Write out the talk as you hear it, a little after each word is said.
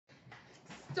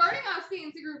Starting off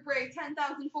CNC Group Break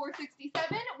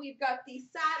 10,467, we've got the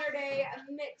Saturday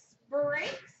mixed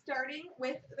break, starting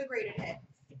with the graded hits.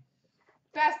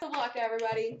 Best of luck,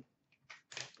 everybody.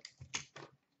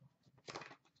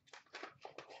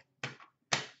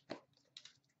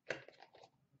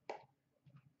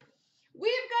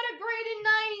 We've got a graded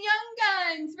 9 Young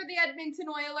Guns for the Edmonton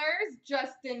Oilers,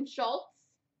 Justin Schultz.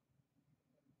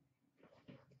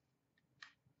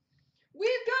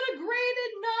 We've got a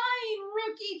graded 9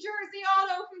 rookie jersey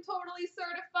auto from Totally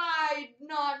Certified,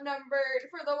 not numbered,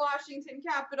 for the Washington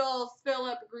Capitals,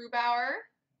 Philip Grubauer.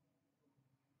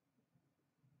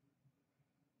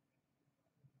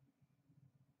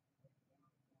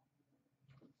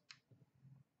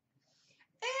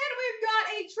 And we've got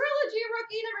a Trilogy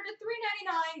rookie number to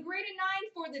 399, graded 9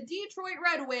 for the Detroit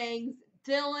Red Wings,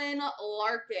 Dylan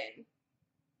Larkin.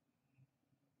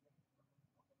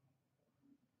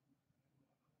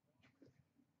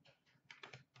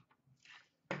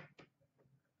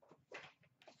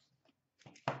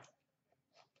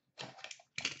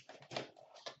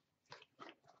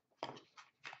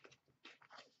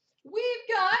 We've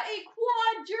got a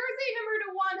quad jersey number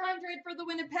to 100 for the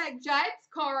Winnipeg Jets,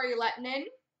 Kari Lettinen.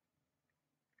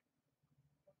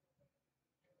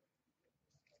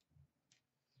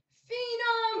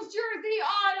 Phenoms jersey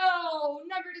auto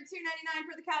number to 299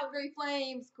 for the Calgary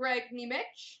Flames, Greg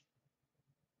Nemich.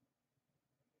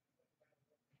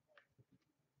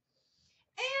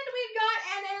 And we've got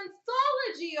an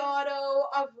anthology auto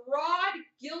of Rod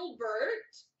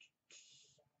Gilbert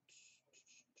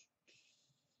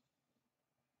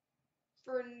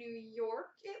for New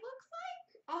York, it looks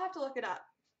like. I'll have to look it up.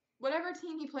 Whatever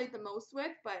team he played the most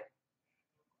with, but...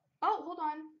 Oh, hold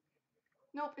on.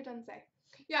 Nope, it doesn't say.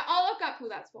 Yeah, I'll look up who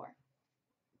that's for.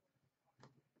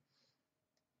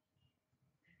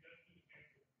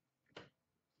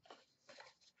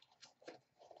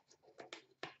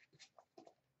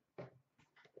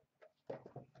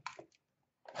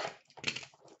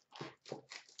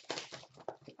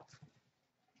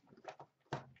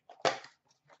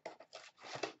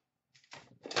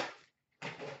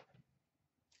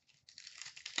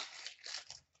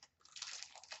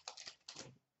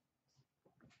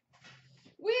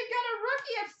 We've got a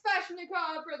rookie of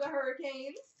Svechnikov for the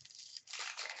Hurricanes.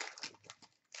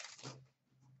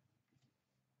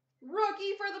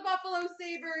 Rookie for the Buffalo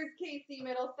Sabres, Casey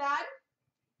Mittelstadt.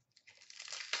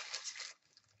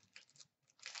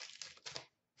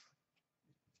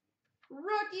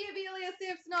 Rookie of Ilya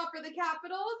Samsonov for the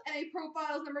Capitals, and a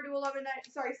profiles number to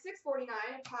 649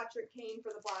 of Patrick Kane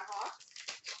for the Blackhawks.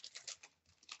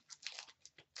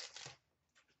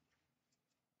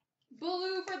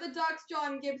 Blue for the Ducks,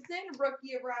 John Gibson.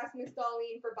 Rookie of Rasmus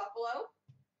Dahlin for Buffalo.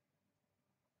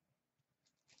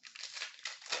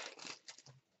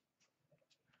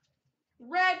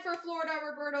 Red for Florida,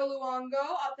 Roberto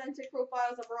Luongo. Authentic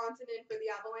profiles of Rantanen for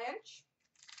the Avalanche.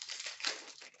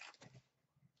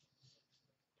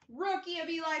 Rookie of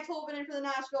Eli Tolvanen for the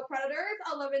Nashville Predators.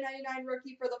 $11.99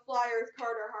 rookie for the Flyers,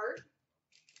 Carter Hart.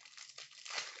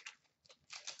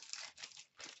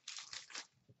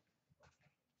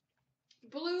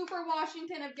 Blue for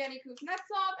Washington of Evgeny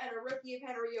Kuznetsov, and a rookie of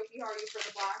Henry Jokiharju for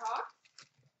the Blackhawks.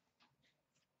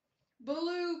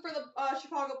 Blue for the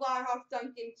Chicago Blackhawks,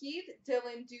 Duncan Keith.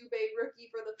 Dylan Dubé rookie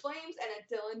for the Flames, and a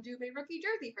Dylan Dubé rookie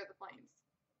jersey for the Flames.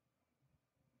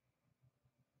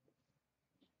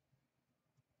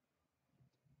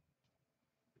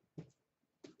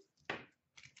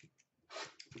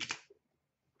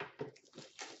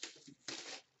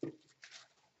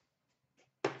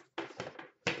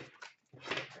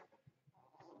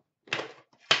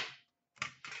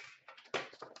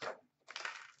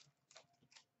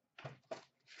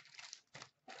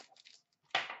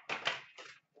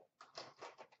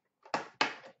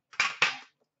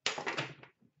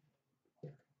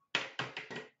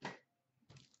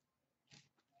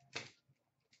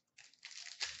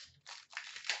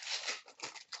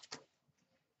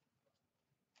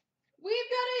 We've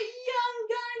got a Young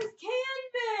Guns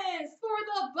canvas for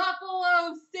the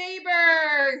Buffalo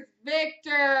Sabres,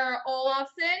 Victor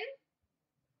Olofsson.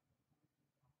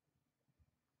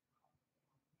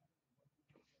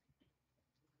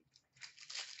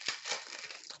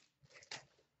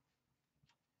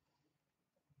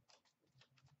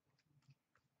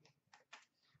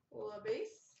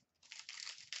 Base.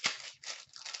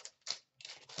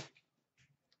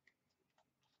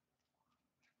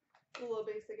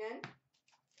 Base again.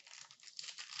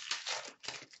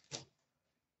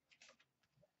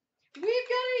 We've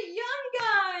got a Young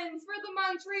Guns for the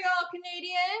Montreal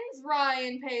Canadiens,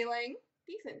 Ryan Poehling.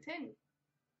 Decent tin.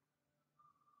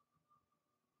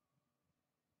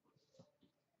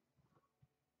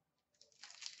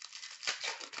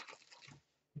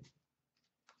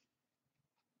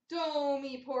 Show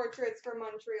me portraits for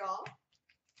Montreal.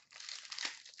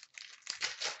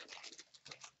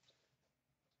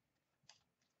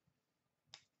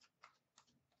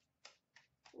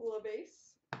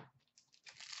 LeBase.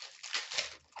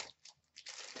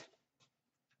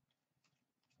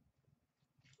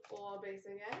 LeBase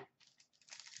again.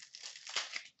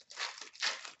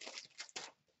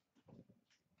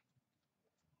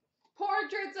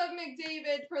 Portraits of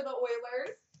McDavid for the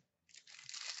Oilers.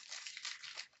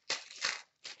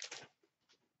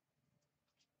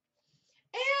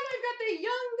 And I've got the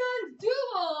Young Guns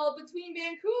duel between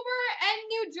Vancouver and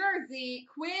New Jersey,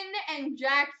 Quinn and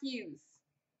Jack Hughes.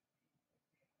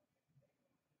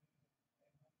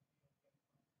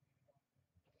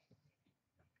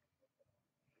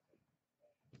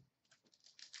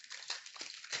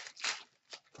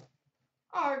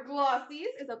 Our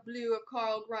Glossies is a blue of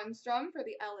Carl Grundstrom for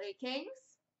the LA Kings,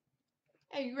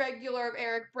 a regular of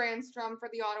Eric Brandstrom for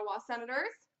the Ottawa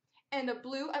Senators, and a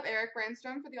blue of Eric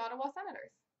Brandstrom for the Ottawa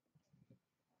Senators.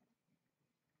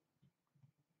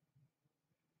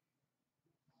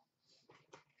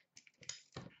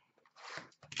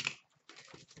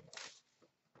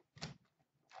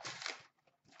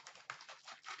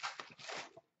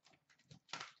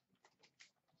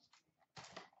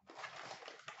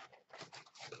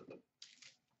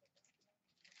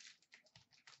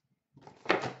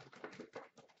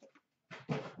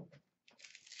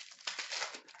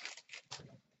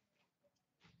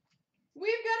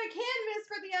 We've got a canvas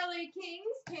for the LA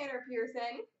Kings, Tanner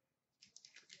Pearson.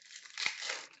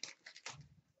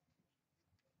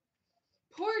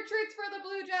 Portraits for the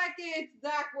Blue Jackets,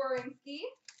 Zach Werenski.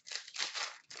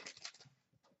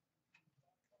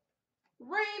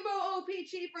 Rainbow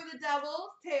OPG for the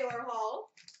Devils, Taylor Hall.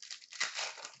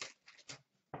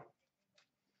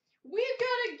 We've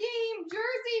got a game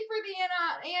jersey for the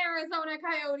Arizona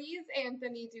Coyotes,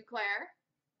 Anthony Duclair.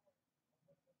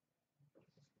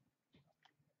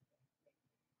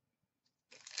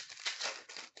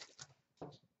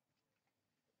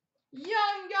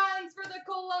 Young Guns for the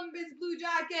Columbus Blue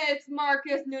Jackets,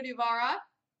 Marcus Nudivara.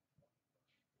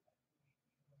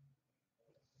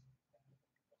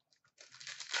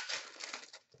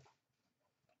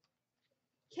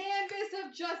 Canvas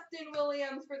of Justin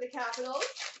Williams for the Capitals.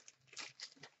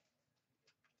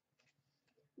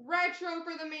 Retro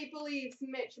for the Maple Leafs,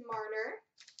 Mitch Marner.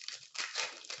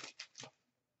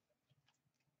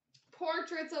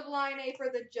 Portraits of Line A for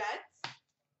the Jets.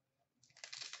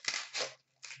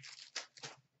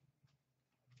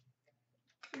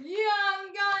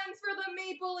 Young Guns for the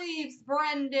Maple Leafs,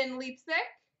 Brendan Leipsic.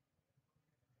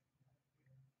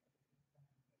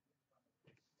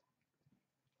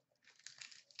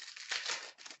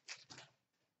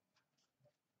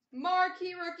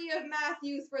 Marquee rookie of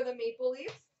Matthews for the Maple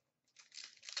Leafs.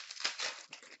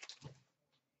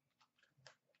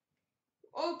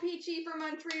 OPG for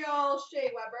Montreal,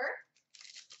 Shea Weber.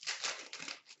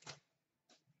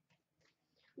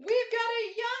 We've got a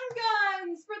Young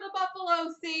Guns for the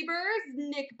Buffalo Sabres,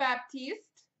 Nick Baptiste.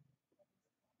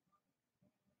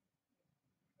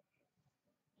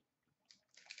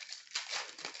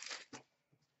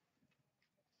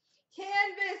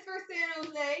 Canvas for San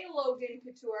Jose, Logan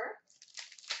Couture.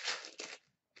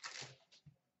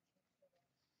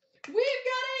 We've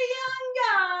got a Young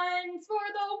Guns for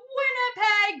the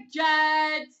Winnipeg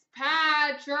Jets,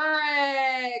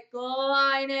 Patrick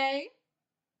Laine.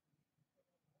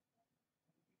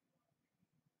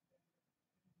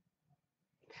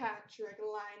 Patrick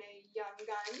Laine, Young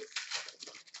Guns.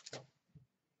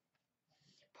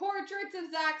 Portraits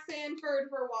of Zach Sanford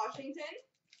for Washington.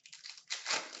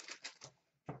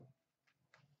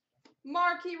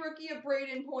 Marquee rookie of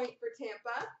Braden Point for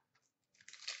Tampa.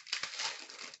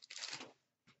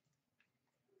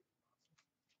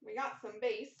 We got some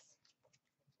base.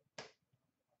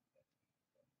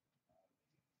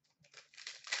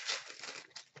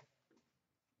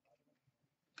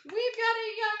 We've got a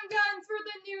Young Guns for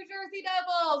the New Jersey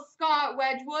Devils, Scott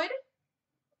Wedgwood.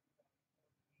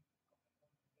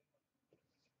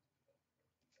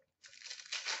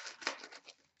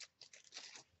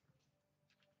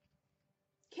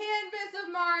 Canvas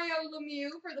of Mario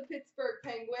Lemieux for the Pittsburgh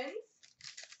Penguins.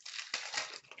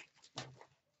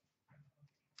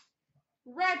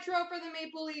 Retro for the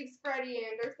Maple Leafs, Freddie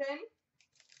Anderson.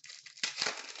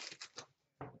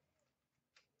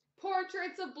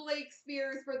 Portraits of Blake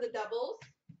Spears for the Devils.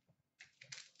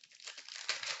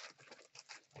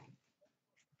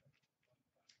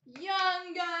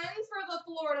 Young Guns for the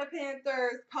Florida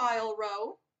Panthers, Kyle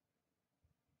Rowe.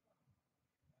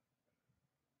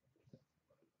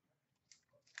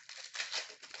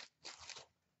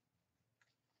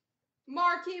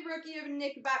 Marquee rookie of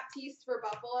Nick Baptiste for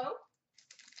Buffalo.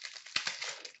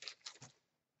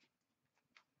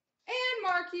 And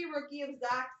marquee rookie of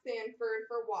Zach Sanford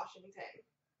for Washington.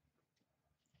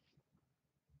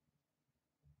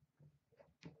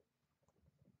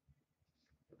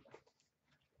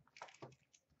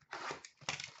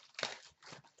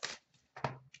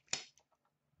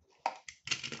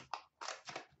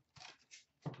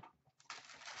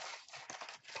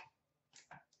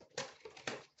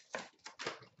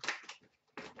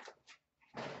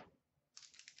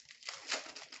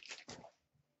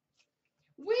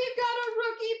 We've got a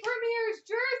rookie Premier's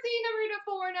jersey number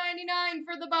 /499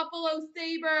 for the Buffalo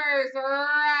Sabres,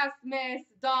 Rasmus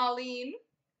Dahlin.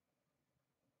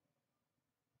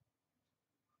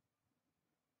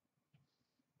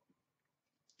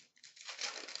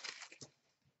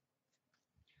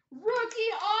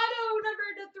 Rookie auto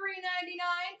number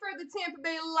 /399 for the Tampa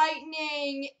Bay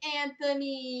Lightning,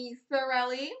 Anthony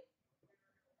Cirelli.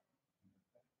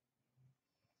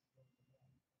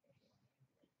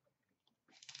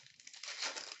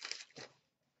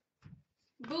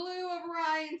 Blue of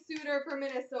Ryan Suter for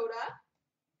Minnesota.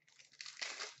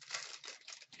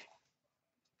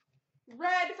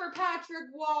 Red for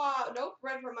Patrick Waugh. Nope,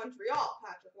 red for Montreal,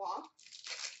 Patrick Waugh.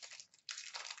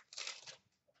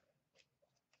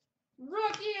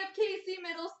 Rookie of Casey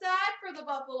Middlestad for the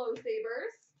Buffalo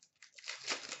Sabres.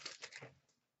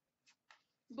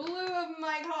 Blue of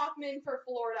Mike Hoffman for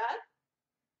Florida.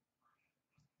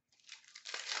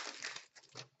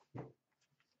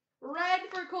 Red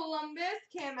for Columbus,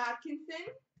 Cam Atkinson.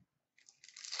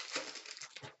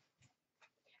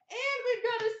 And we've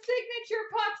got a signature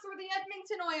pucks for the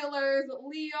Edmonton Oilers,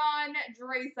 Leon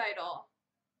Draisaitl.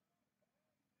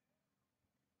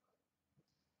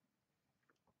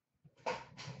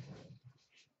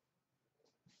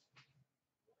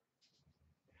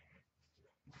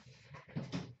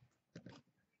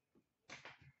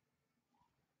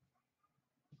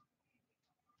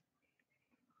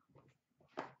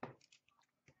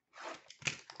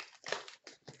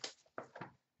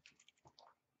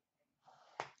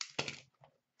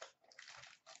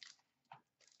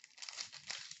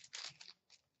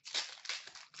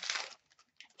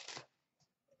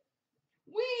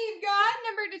 We've got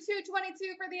number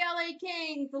 /222 for the LA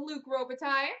Kings, Luc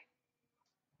Robitaille.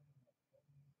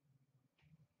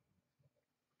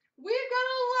 We've got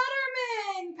a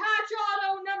Letterman patch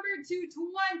auto number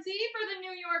 /220 for the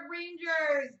New York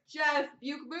Rangers, Jeff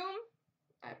Beukeboom.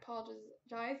 I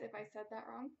apologize if I said that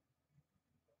wrong.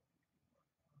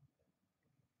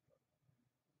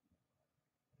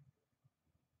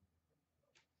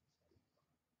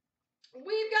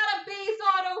 We've got a base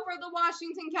auto for the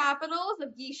Washington Capitals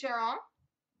of Guy Charon.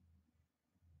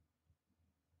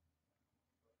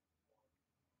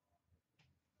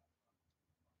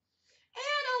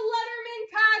 And a Letterman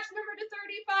patch number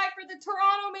 /35 for the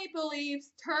Toronto Maple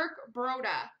Leafs, Turk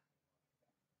Broda.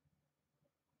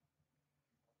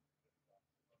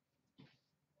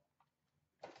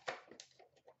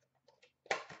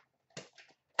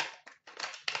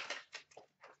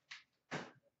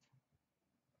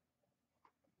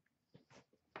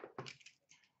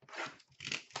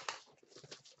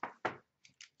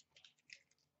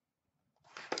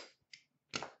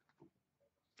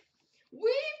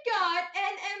 We've got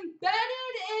an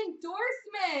embedded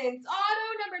endorsements auto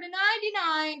number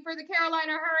 /99 for the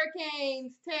Carolina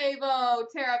Hurricanes, Teuvo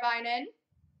Teravainen.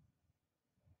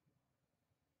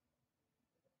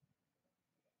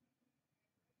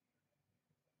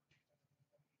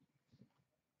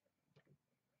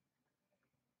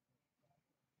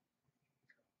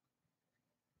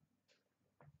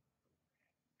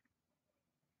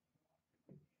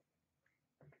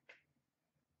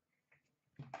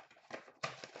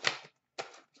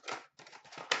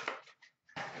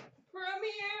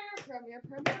 Premier.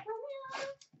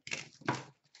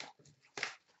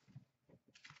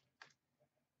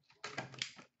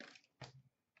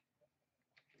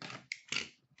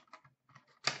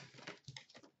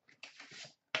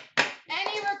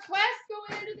 Any requests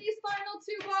going into these final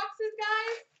two boxes,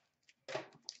 guys?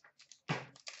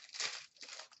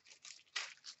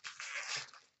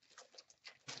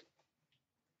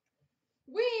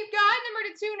 We've got number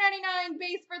 /299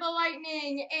 base for the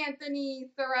Lightning, Anthony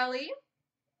Cirelli.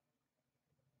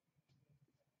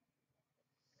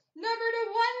 Number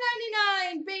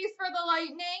 /199 base for the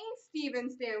Lightning, Steven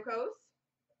Stamkos.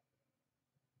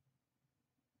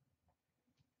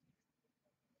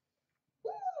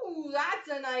 Ooh, that's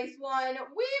a nice one.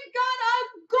 We've got a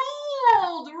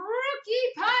gold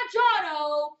rookie patch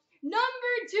auto,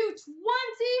 number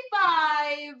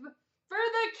 /225 For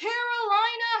the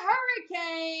Carolina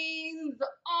Hurricanes,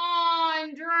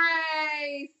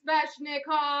 Andrei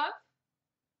Svechnikov.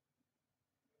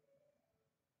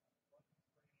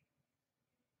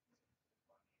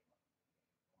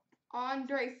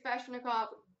 Andrei Svechnikov,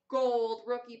 gold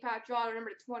rookie patch auto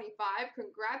number 25.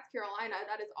 Congrats, Carolina.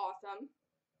 That is awesome.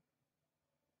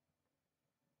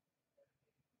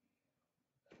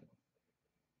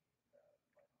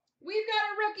 We've got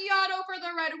a rookie auto for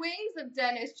the Red Wings of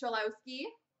Dennis Cholowski.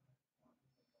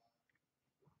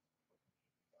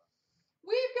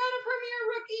 We've got a Premier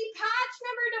Rookie patch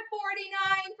number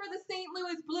 /49 for the St.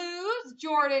 Louis Blues,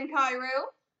 Jordan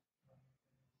Kyrou.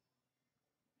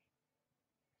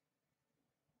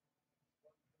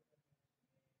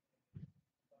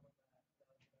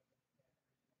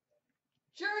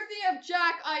 Jersey of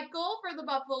Jack Eichel for the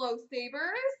Buffalo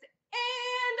Sabres.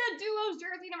 And a duos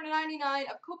jersey number 99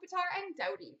 of Kopitar and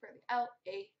Doughty for the LA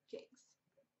Kings.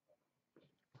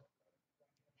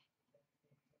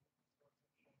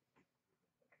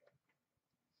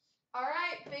 All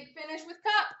right, big finish with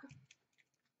cup.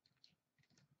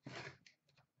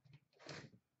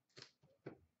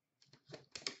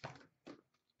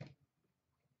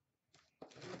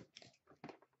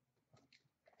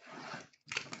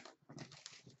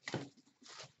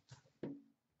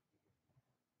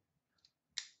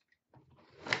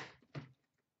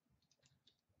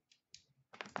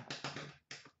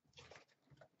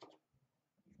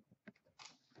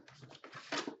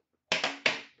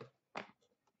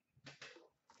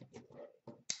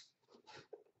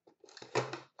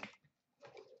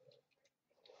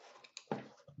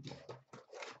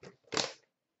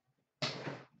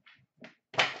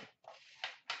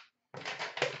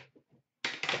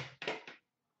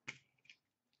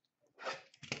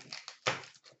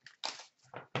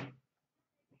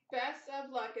 Best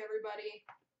of luck, everybody.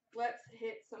 Let's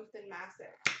hit something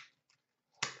massive.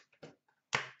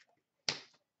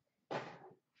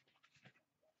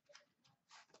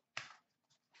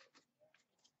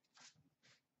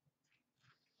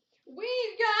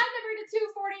 We've got number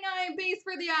 /249 base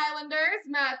for the Islanders,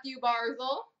 Matthew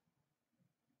Barzal.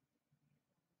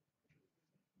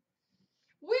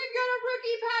 We've got a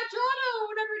rookie patch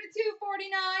auto, number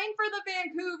 /249 for the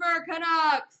Vancouver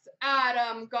Canucks,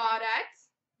 Adam Gaudette.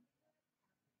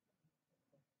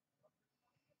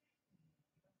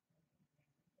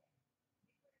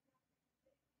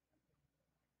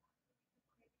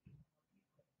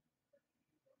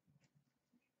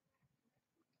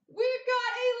 We've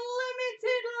got a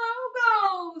limited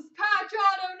logos patch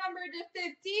auto number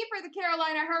 /50 for the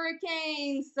Carolina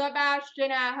Hurricanes,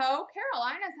 Sebastian Aho.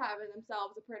 Carolina's having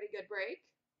themselves a pretty good break.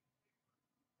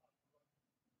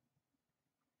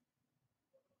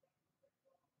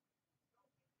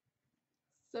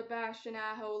 Sebastian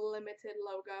Aho limited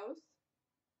logos.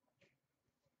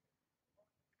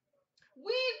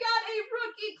 We've got a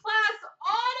rookie class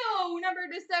auto number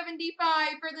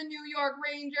 /75 for the New York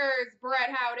Rangers, Brett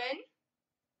Howden.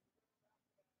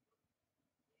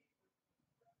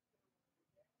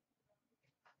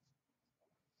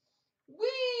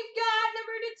 We've got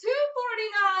number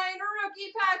 /249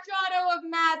 rookie patch auto of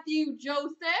Matthew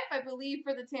Joseph, I believe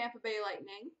for the Tampa Bay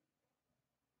Lightning.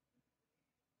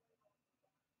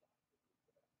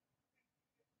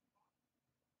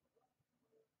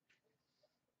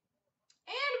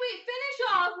 And we finish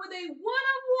off with a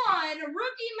 1/1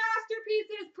 rookie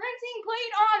masterpieces printing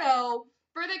plate auto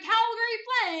for the Calgary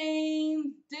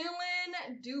Flames,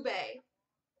 Dylan Dubé.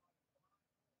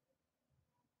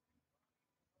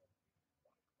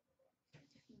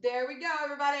 There we go,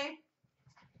 everybody.